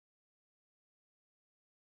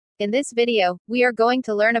In this video, we are going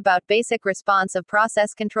to learn about basic response of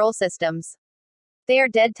process control systems. They are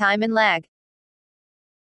dead time and lag.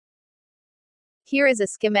 Here is a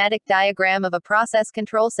schematic diagram of a process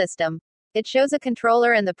control system. It shows a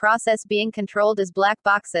controller and the process being controlled as black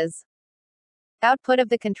boxes. Output of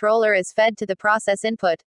the controller is fed to the process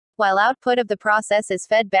input, while output of the process is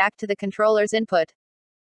fed back to the controller's input.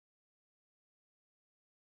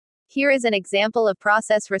 Here is an example of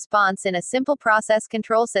process response in a simple process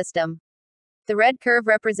control system. The red curve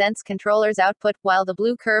represents controller's output, while the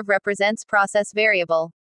blue curve represents process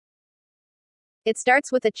variable. It starts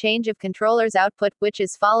with a change of controller's output, which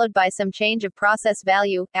is followed by some change of process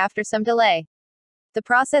value, after some delay. The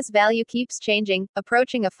process value keeps changing,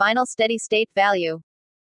 approaching a final steady state value.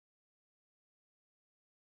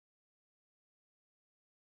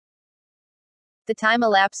 The time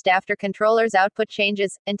elapsed after controller's output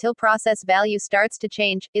changes, until process value starts to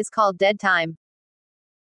change, is called dead time.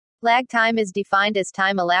 Lag time is defined as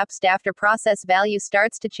time elapsed after process value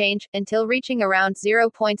starts to change, until reaching around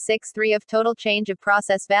 0.63 of total change of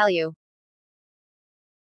process value.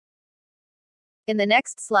 In the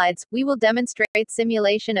next slides, we will demonstrate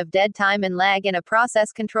simulation of dead time and lag in a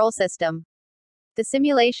process control system. The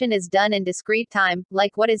simulation is done in discrete time,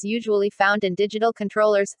 like what is usually found in digital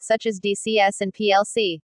controllers, such as DCS and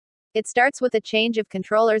PLC. It starts with a change of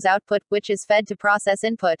controller's output, which is fed to process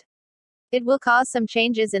input. It will cause some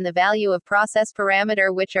changes in the value of process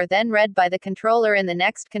parameter, which are then read by the controller in the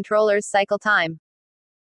next controller's cycle time.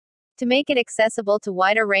 To make it accessible to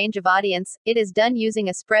wider range of audience, it is done using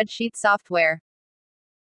a spreadsheet software.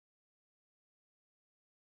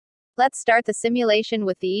 Let's start the simulation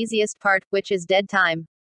with the easiest part, which is dead time.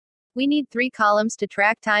 We need 3 columns to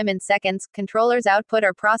track time in seconds: controller's output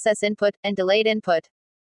or process input, and delayed input.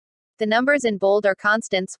 The numbers in bold are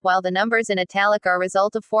constants, while the numbers in italic are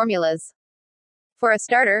result of formulas. For a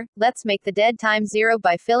starter, let's make the dead time 0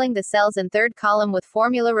 by filling the cells in third column with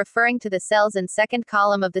formula referring to the cells in second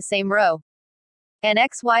column of the same row. An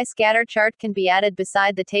XY scatter chart can be added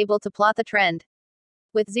beside the table to plot the trend.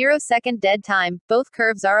 With 0-second dead time, both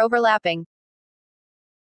curves are overlapping.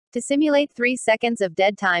 To simulate 3 seconds of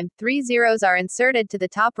dead time, 3 zeros are inserted to the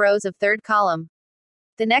top rows of third column.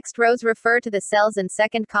 The next rows refer to the cells in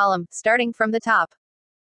second column, starting from the top.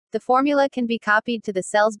 The formula can be copied to the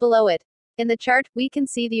cells below it. In the chart, we can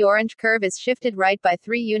see the orange curve is shifted right by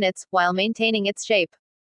 3 units, while maintaining its shape.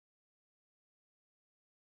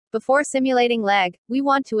 Before simulating lag, we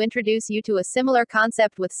want to introduce you to a similar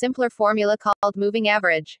concept with simpler formula called moving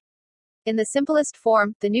average. In the simplest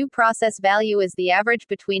form, the new process value is the average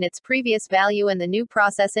between its previous value and the new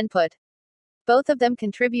process input. Both of them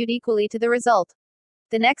contribute equally to the result.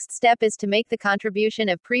 The next step is to make the contribution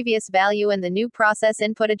of previous value and the new process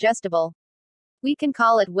input adjustable. We can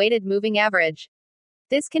call it weighted moving average.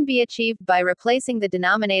 This can be achieved by replacing the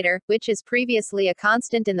denominator, which is previously a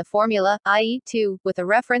constant in the formula, i.e. 2, with a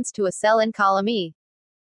reference to a cell in column E.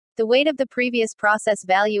 The weight of the previous process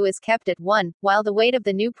value is kept at 1, while the weight of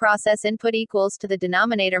the new process input equals to the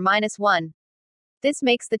denominator minus 1. This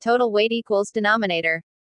makes the total weight equals denominator.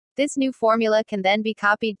 This new formula can then be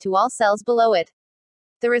copied to all cells below it.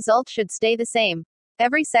 The result should stay the same.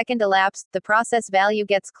 Every second elapsed, the process value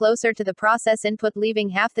gets closer to the process input, leaving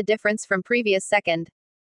half the difference from previous second.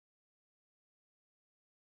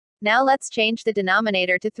 Now let's change the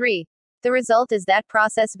denominator to 3. The result is that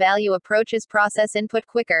process value approaches process input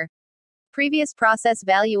quicker. Previous process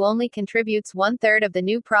value only contributes 1/3 of the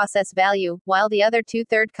new process value, while the other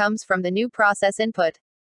 2/3 comes from the new process input.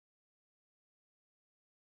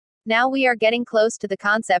 Now we are getting close to the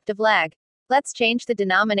concept of lag. Let's change the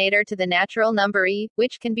denominator to the natural number e,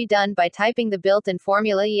 which can be done by typing the built-in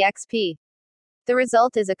formula exp. The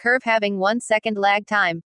result is a curve having 1 second lag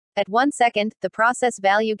time. At 1 second, the process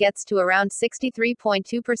value gets to around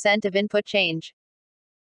 63.2% of input change.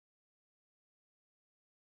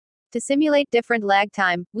 To simulate different lag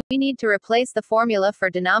time, we need to replace the formula for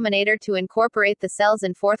denominator to incorporate the cells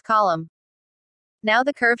in fourth column. Now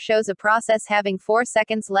the curve shows a process having 4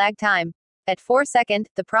 seconds lag time. At 4 seconds,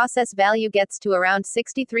 the process value gets to around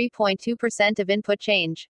 63.2% of input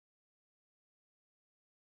change.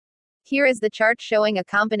 Here is the chart showing a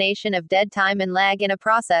combination of dead time and lag in a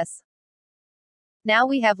process. Now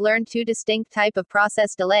we have learned 2 distinct types of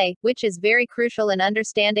process delay, which is very crucial in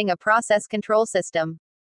understanding a process control system.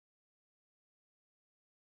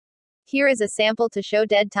 Here is a sample to show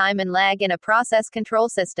dead time and lag in a process control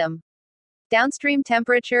system. Downstream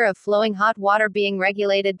temperature of flowing hot water being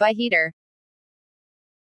regulated by heater.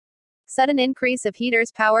 Sudden increase of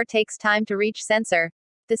heater's power takes time to reach sensor.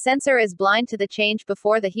 The sensor is blind to the change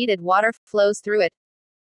before the heated water flows through it.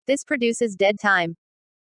 This produces dead time.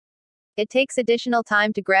 It takes additional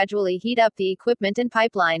time to gradually heat up the equipment and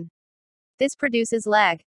pipeline. This produces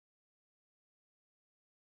lag.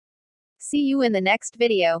 See you in the next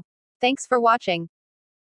video. Thanks for watching.